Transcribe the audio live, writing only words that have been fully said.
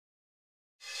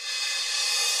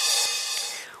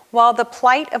While the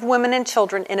plight of women and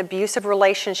children in abusive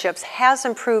relationships has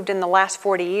improved in the last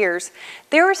 40 years,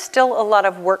 there is still a lot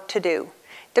of work to do.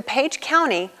 DuPage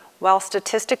County, while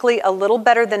statistically a little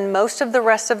better than most of the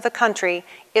rest of the country,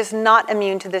 is not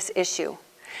immune to this issue.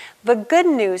 The good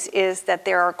news is that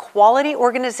there are quality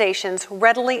organizations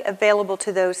readily available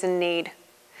to those in need.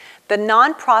 The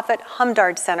nonprofit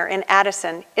Hamdard Center in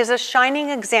Addison is a shining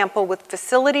example with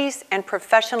facilities and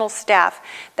professional staff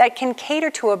that can cater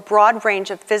to a broad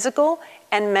range of physical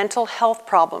and mental health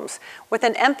problems, with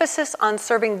an emphasis on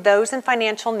serving those in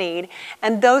financial need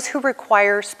and those who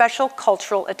require special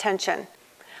cultural attention.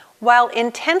 While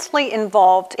intensely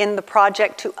involved in the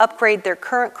project to upgrade their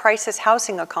current crisis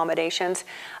housing accommodations,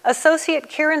 Associate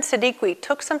Kieran Siddiqui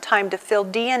took some time to fill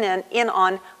DNN in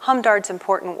on Hamdard's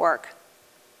important work.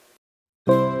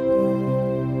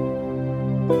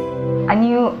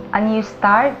 A new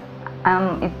start,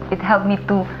 it helped me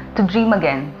to dream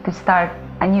again, to start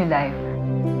a new life.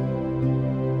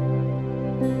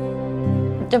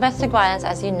 Domestic violence,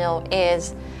 as you know,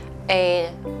 is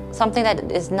something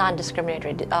that is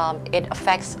non-discriminatory. It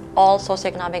affects all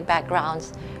socioeconomic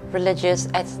backgrounds, religious,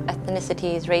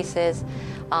 ethnicities, races.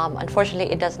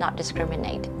 Unfortunately, it does not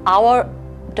discriminate. Our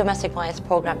domestic violence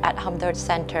program at Hamdard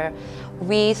Center,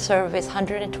 we service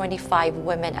 125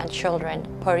 women and children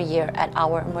per year at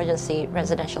our emergency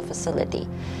residential facility.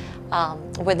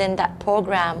 Within that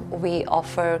program, we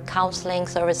offer counseling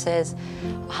services,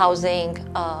 housing,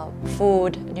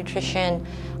 food, nutrition,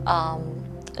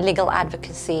 legal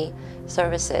advocacy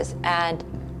services. And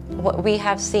what we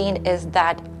have seen is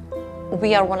that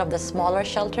we are one of the smaller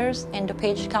shelters in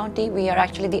DuPage County. We are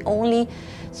actually the only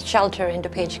shelter in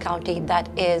DuPage County that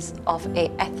is of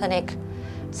an ethnic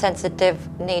sensitive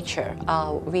nature.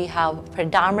 We have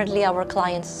predominantly our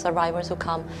clients, survivors who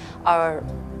come, are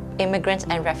immigrants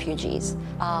and refugees.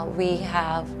 We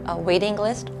have a waiting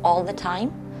list all the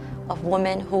time of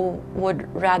women who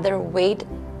would rather wait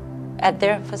at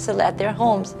their facility, at their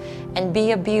homes, and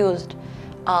be abused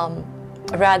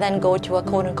rather than go to a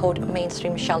quote-unquote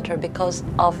mainstream shelter because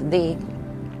of the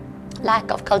lack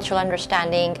of cultural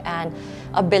understanding and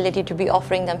ability to be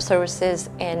offering them services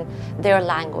in their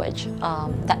language.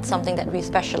 That's something that we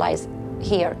specialize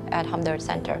here at Hamdard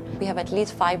Center. We have at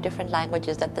least 5 different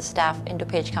languages that the staff in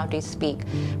DuPage County speak,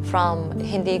 from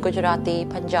Hindi, Gujarati,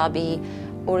 Punjabi,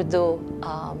 Urdu,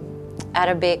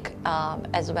 Arabic,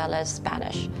 as well as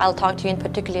Spanish. I'll talk to you in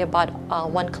particular about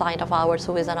one client of ours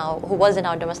who was in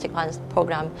our domestic violence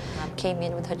program, came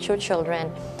in with her 2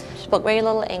 children, spoke very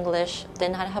little English,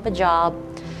 didn't have a job.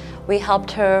 We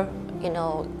helped her,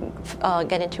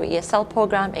 get into an ESL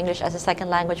program, English as a Second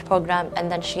Language program, and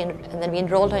then we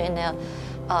enrolled her in a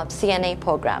CNA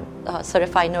program,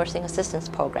 Certified Nursing Assistance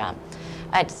program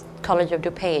at College of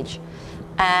DuPage.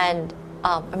 And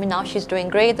now she's doing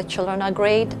great. The children are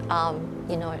great,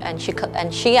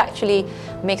 and she actually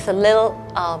makes a little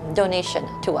donation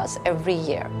to us every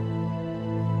year.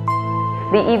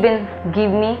 They even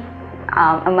give me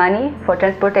money for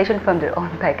transportation from their own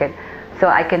pocket, so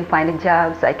I can find a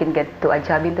job, so I can get to a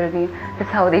job interview.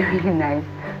 That's how they're really nice.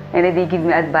 And then they give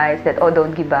me advice that, oh,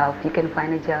 don't give up, you can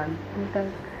find a job.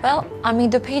 Well,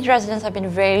 DuPage residents have been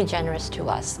very generous to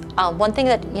us. One thing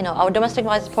that, our domestic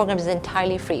violence program is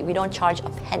entirely free. We don't charge a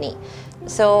penny.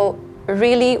 So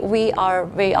really, we are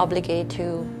very obligated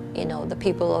to, the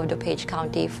people of DuPage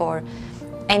County for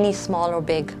any small or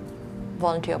big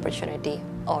volunteer opportunity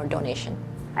or donation.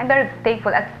 I'm very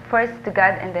thankful at first to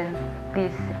God, and then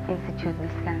this institute,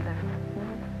 this center,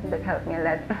 that helped me a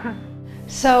lot.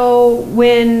 So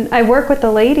when I work with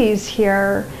the ladies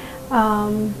here,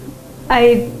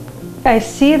 I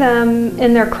see them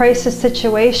in their crisis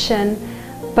situation,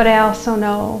 but I also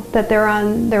know that they're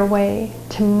on their way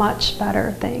to much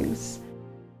better things.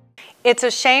 It's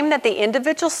a shame that the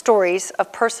individual stories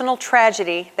of personal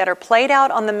tragedy that are played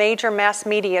out on the major mass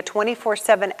media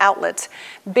 24/7 outlets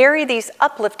bury these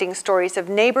uplifting stories of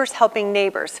neighbors helping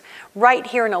neighbors right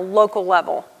here in a local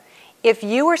level. If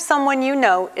you or someone you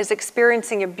know is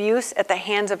experiencing abuse at the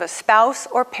hands of a spouse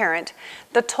or parent,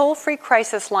 the toll-free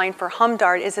crisis line for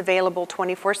Hamdard is available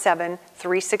 24/7,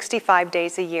 365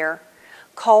 days a year.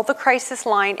 Call the crisis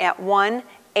line at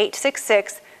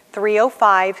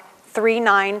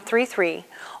 1-866-305-3933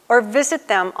 or visit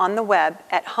them on the web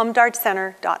at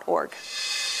hamdardcenter.org.